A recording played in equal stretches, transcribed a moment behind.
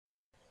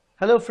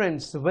Hello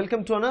friends,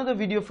 welcome to another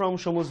video from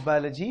Shomu's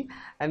Biology,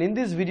 and in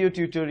this video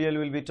tutorial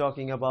we'll be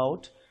talking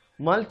about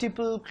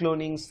multiple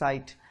cloning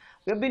site.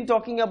 We have been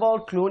talking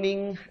about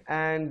cloning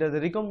and the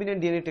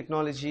recombinant DNA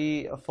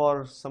technology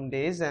for some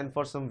days and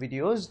for some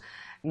videos.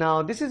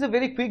 Now this is a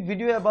very quick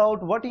video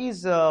about what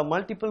is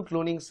multiple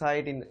cloning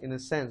site in a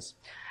sense,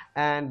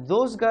 and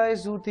those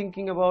guys who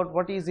thinking about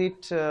what is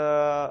it,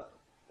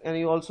 and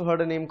you also heard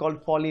a name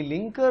called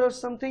polylinker or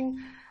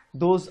something.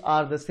 Those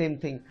are the same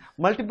thing.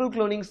 Multiple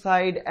cloning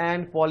site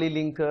and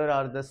polylinker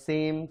are the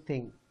same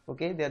thing.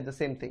 Okay, they are the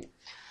same thing.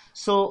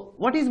 So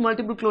what is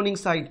multiple cloning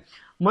site?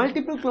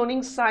 Multiple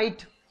cloning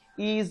site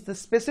is the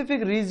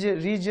specific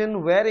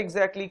region where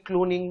exactly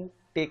cloning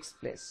takes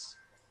place.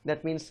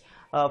 That means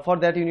for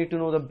that you need to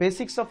know the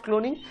basics of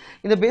cloning.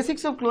 In the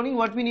basics of cloning,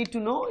 what we need to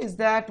know is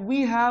that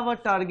we have a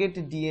target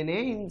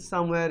DNA. In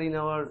somewhere in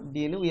our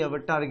DNA we have a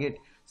target,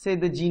 say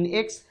the gene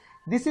X.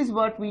 This is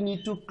what we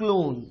need to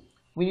clone.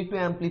 We need to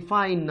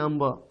amplify in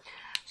number.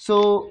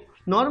 So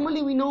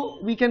normally we know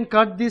we can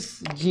cut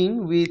this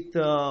gene with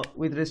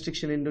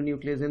restriction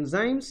endonuclease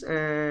enzymes,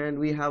 and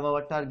we have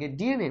our target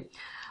DNA.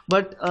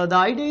 But the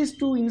idea is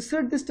to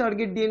insert this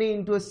target DNA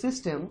into a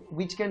system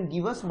which can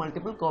give us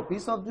multiple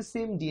copies of the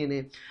same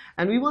DNA,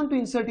 and we want to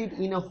insert it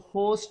in a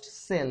host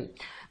cell.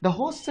 The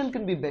host cell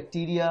can be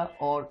bacteria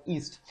or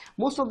yeast.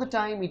 Most of the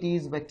time it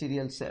is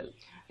bacterial cell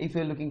if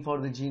you're looking for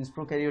the genes,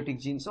 prokaryotic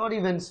genes or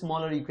even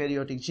smaller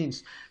eukaryotic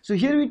genes. So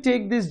here we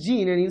take this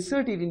gene and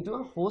insert it into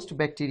a host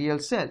bacterial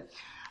cell.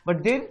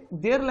 But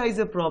there lies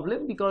a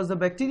problem, because the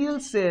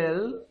bacterial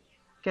cell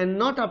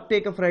cannot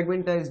uptake a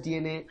fragmentized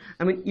DNA.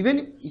 I mean,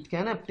 even it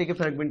can uptake a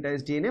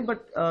fragmentized DNA,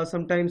 but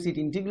sometimes it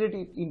integrates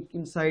it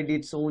inside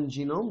its own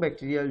genome,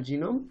 bacterial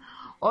genome,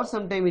 or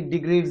sometimes it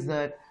degrades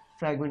that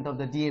fragment of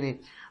the DNA.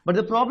 But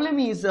the problem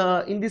is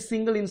in this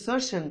single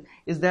insertion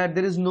is that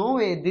there is no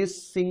way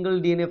this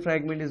single DNA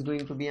fragment is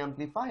going to be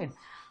amplified.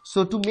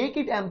 So to make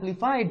it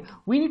amplified,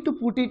 we need to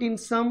put it in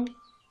some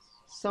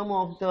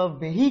of the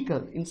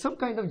vehicle, in some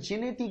kind of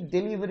genetic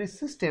delivery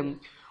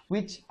system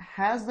which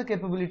has the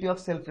capability of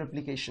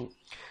self-replication.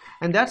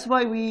 And that's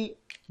why we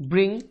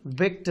bring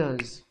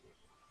vectors.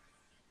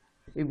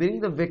 We bring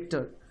the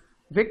vector.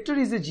 Vector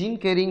is a gene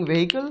carrying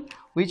vehicle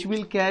which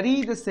will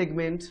carry the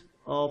segment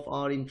of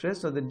our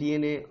interest or the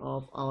DNA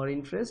of our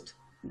interest.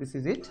 This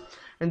is it,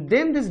 and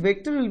then this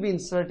vector will be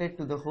inserted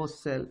to the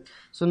host cell.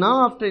 So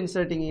now after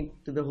inserting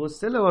it to the host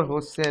cell, our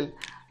host cell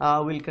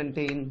will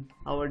contain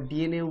our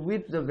DNA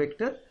with the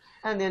vector,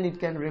 and then it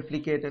can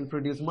replicate and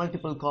produce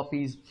multiple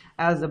copies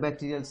as the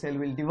bacterial cell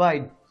will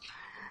divide.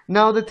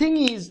 Now the thing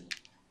is,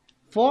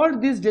 for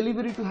this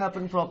delivery to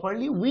happen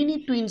properly, we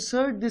need to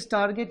insert this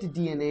target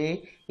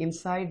DNA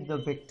inside the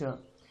vector.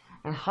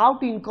 And how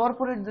to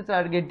incorporate the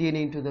target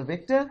DNA into the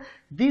vector?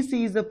 This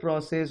is the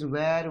process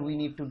where we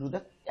need to do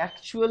the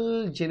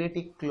actual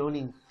genetic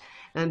cloning,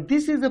 and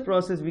this is the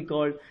process we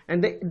call,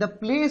 and the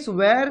place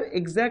where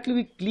exactly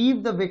we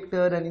cleave the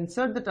vector and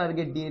insert the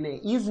target DNA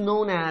is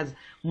known as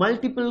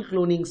multiple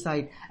cloning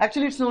site.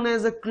 Actually it's known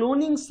as a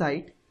cloning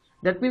site.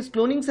 That means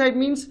cloning site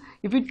means,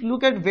 if you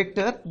look at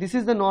vector, this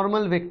is the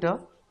normal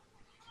vector,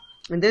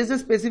 and there is a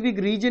specific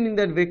region in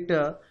that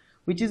vector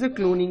which is a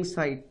cloning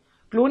site.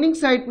 Cloning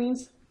site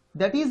means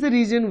that is the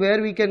region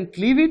where we can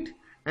cleave it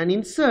and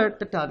insert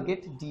the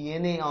target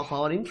DNA of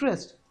our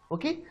interest.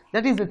 Okay,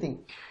 that is the thing.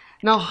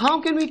 Now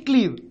how can we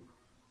cleave?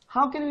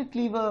 How can we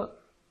cleave a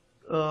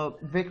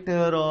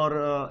vector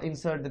or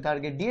insert the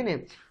target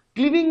DNA?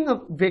 Cleaving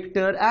a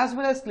vector as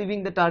well as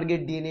cleaving the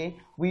target DNA,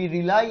 we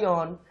rely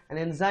on an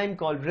enzyme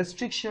called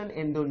restriction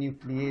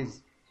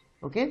endonuclease.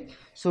 Okay,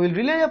 so we'll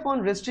rely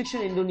upon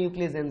restriction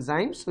endonuclease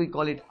enzyme. So we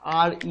call it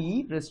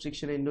RE,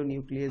 restriction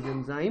endonuclease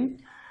enzyme.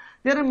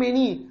 There are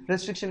many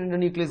restriction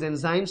endonuclease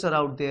enzymes are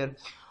out there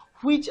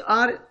which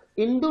are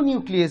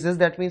endonucleases.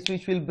 That means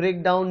which will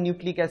break down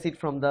nucleic acid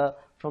from the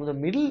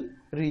middle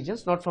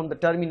regions, not from the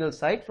terminal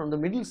site, from the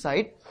middle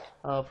site,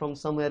 from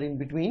somewhere in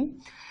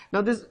between.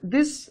 Now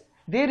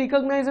they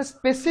recognize a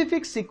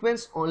specific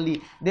sequence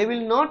only. They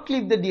will not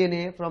cleave the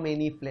DNA from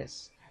any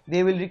place.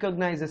 They will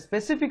recognize a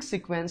specific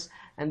sequence,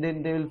 and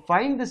then they will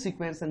find the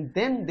sequence, and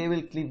then they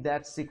will cleave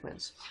that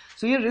sequence.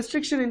 So here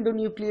restriction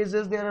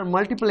endonucleases, there are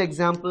multiple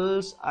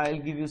examples. I'll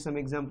give you some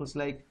examples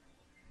like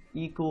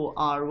ECO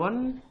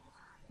R1,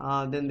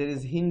 then there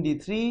is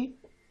HIND3,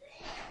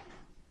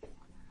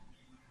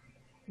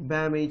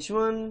 BAM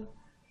H1.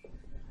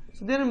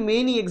 So there are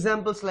many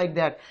examples like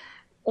that.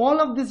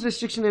 All of these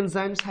restriction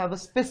enzymes have a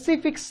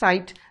specific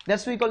site.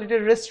 That's why we call it a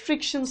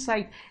restriction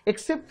site.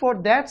 Except for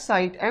that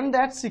site and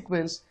that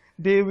sequence,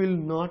 they will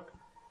not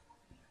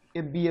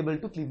be able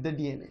to cleave the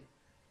DNA.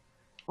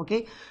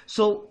 Okay,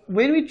 so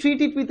when we treat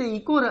it with the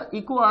ECO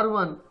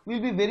R1, we'll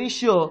be very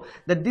sure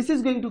that this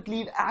is going to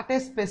cleave at a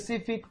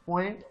specific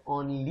point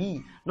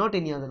only, not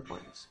any other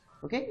points.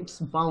 Okay, it's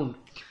bound.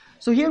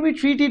 So here we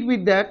treat it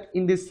with that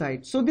in this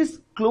site. So this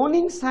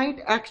cloning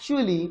site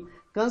actually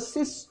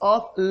consists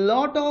of a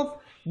lot of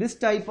this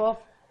type of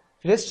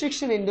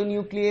restriction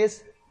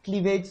endonuclease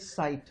cleavage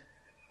site.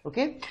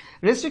 Okay,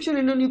 restriction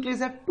endonuclease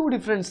have two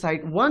different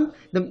sites. One,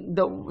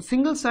 the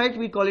single site,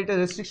 we call it a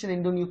restriction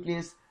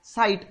endonuclease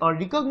site or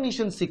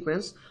recognition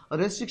sequence, a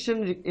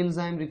restriction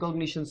enzyme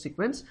recognition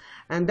sequence,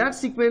 and that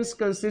sequence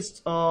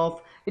consists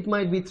of, it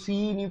might be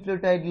 3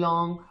 nucleotide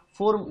long,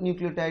 4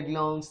 nucleotide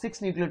long, 6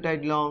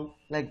 nucleotide long,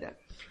 like that.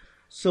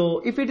 So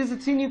if it is a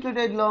 3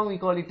 nucleotide long, we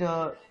call it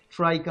a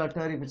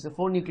tri-cutter. If it's a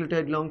 4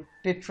 nucleotide long,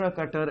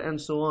 tetra-cutter,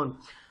 and so on.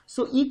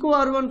 So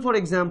EcoR1, for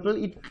example,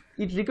 it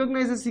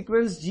recognizes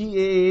sequence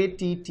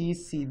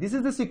GAATTC. This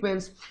is the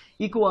sequence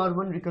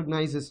EcoR1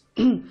 recognizes.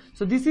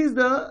 So this is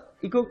the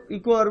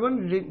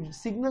EcoR1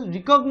 signal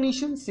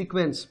recognition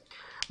sequence,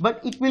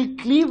 but it will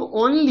cleave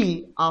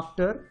only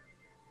after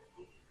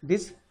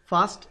this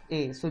first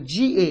A. So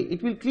GA,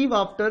 it will cleave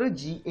after a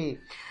GA,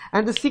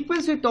 and the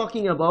sequence we're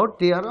talking about,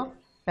 they are of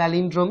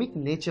palindromic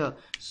nature.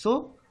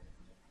 So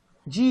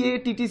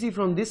GATTC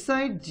from this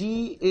side,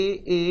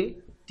 GAATTC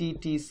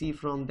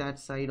from that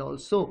side,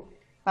 also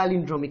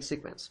palindromic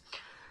sequence.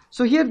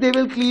 So here they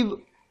will cleave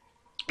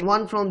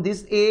one from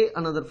this A,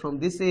 another from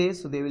this A,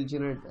 so they will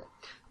generate that.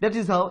 That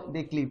is how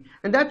they cleave,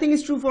 and that thing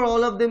is true for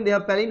all of them. They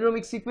have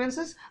palindromic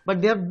sequences,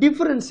 but they have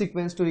different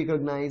sequence to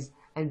recognize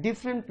and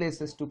different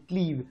places to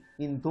cleave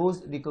in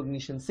those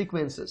recognition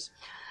sequences.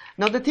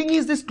 Now the thing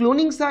is, this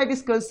cloning site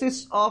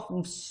consists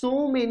of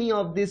so many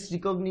of these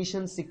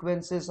recognition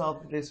sequences of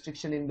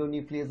restriction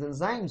endonuclease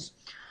enzymes.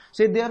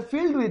 So they are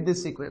filled with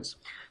this sequence.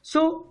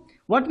 So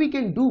what we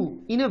can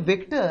do in a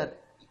vector,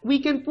 we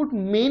can put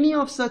many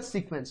of such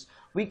sequence.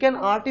 We can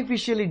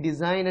artificially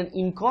design and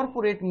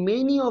incorporate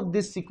many of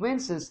these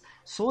sequences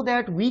so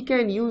that we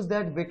can use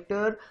that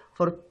vector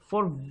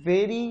for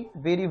very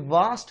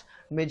vast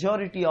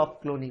majority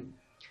of cloning.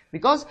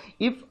 Because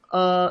if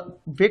a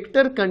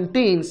vector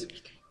contains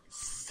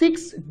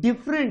 6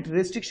 different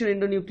restriction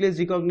endonuclease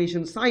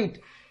recognition site,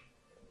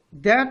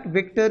 that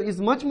vector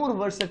is much more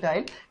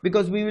versatile,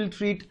 because we will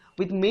treat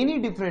with many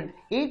different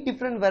 8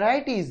 different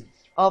varieties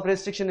of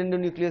restriction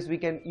endonuclease we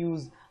can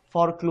use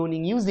for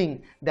cloning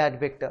using that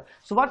vector.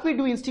 So what we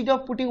do, instead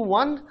of putting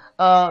one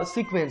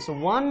sequence,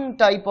 one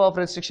type of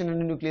restriction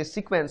endonuclease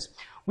sequence,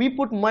 we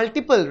put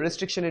multiple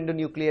restriction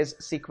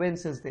endonuclease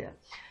sequences there.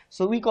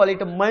 So we call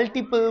it a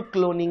multiple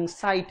cloning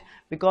site,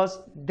 because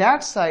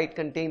that site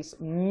contains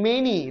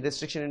many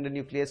restriction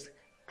endonuclease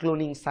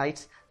cloning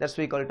sites. That's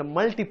why we call it a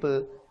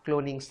multiple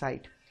cloning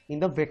site in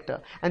the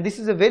vector. And this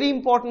is a very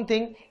important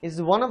thing,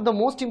 is one of the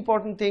most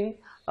important thing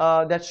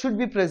that should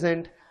be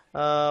present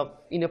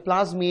in a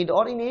plasmid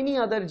or in any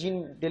other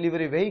gene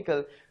delivery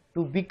vehicle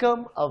to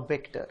become a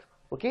vector.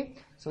 Okay,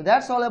 so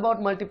that's all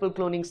about multiple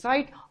cloning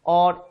site,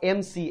 or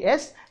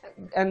MCS,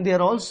 and they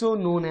are also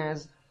known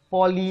as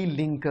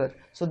polylinker.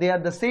 So they are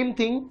the same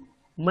thing,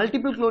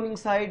 multiple cloning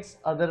sites,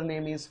 other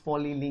name is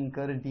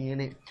polylinker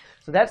DNA.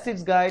 So that's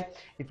it, guys.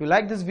 If you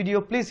like this video,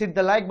 please hit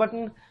the like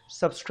button,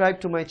 subscribe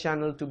to my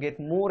channel to get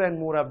more and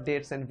more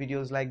updates and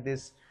videos like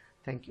this.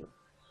 Thank you.